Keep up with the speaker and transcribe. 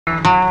Living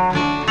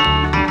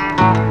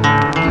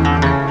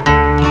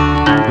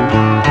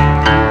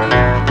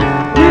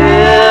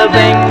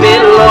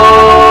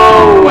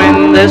below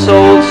in this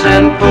old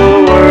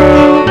sinful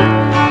world,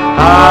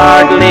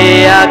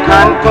 hardly a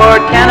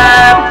concord can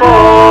I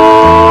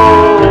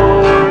afford.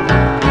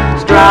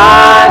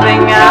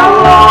 Striving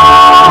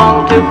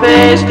along to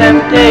face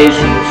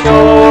temptation's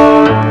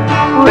shore,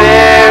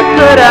 where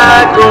could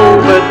I go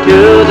but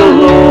to the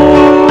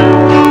Lord?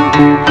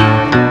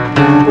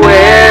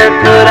 Where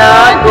could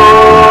I go?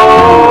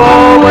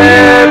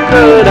 Where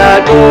could I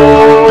go?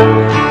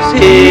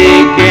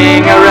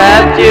 Seeking a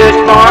refuge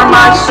for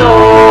my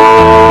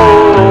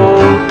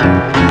soul,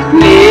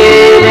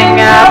 needing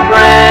a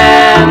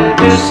friend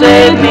to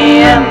save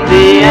me in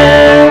the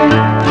end.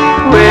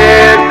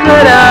 Where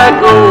could I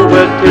go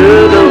but to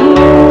the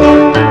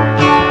Lord?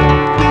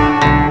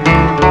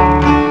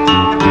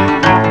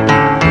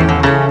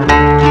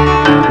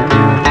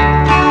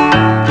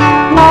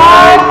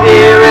 Life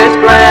here is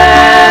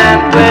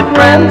grand with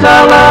friends I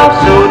love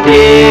so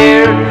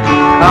dear.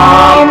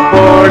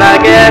 Comfort I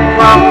get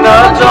from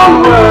God's own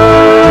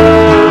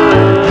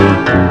word.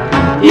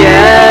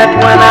 Yet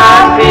when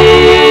I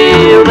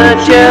feel the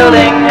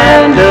chilling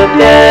hand of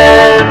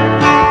death,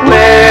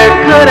 where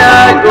could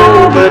I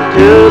go but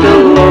to the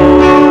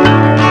Lord?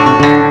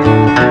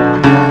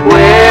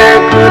 Where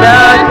could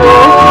I go?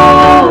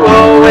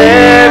 Oh,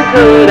 where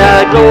could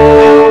I go?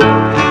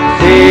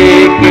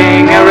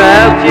 Seeking a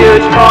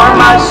refuge for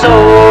my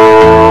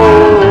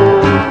soul,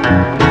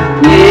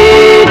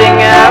 needing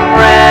a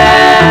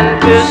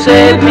friend to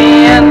save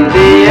me in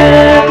the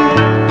end.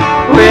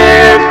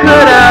 Where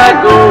could I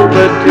go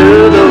but to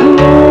the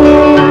Lord?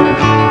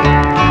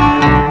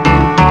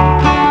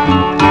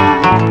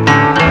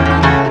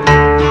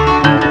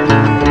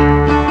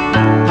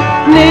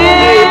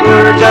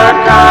 Neighbors are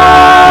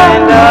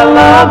kind, I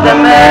love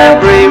them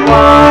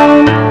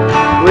everyone.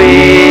 We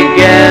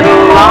get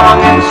along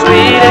in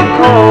sweet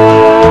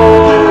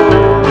accord.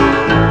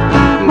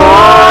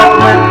 But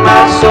when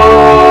my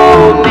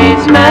soul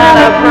needs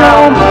manna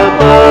from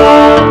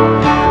above,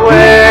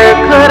 where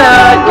could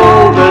I go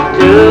but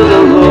to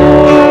the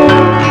Lord?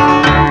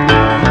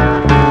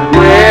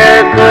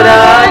 Where could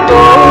I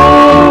go?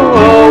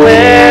 Oh,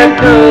 where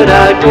could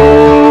I go?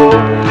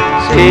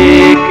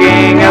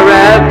 Seeking a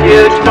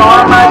refuge for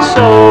my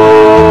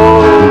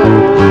soul,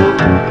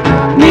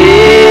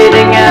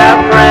 needing a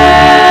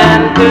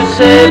friend to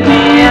save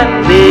me in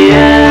the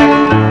end.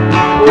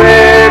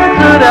 Where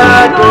could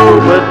I go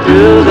but to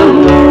the Lord?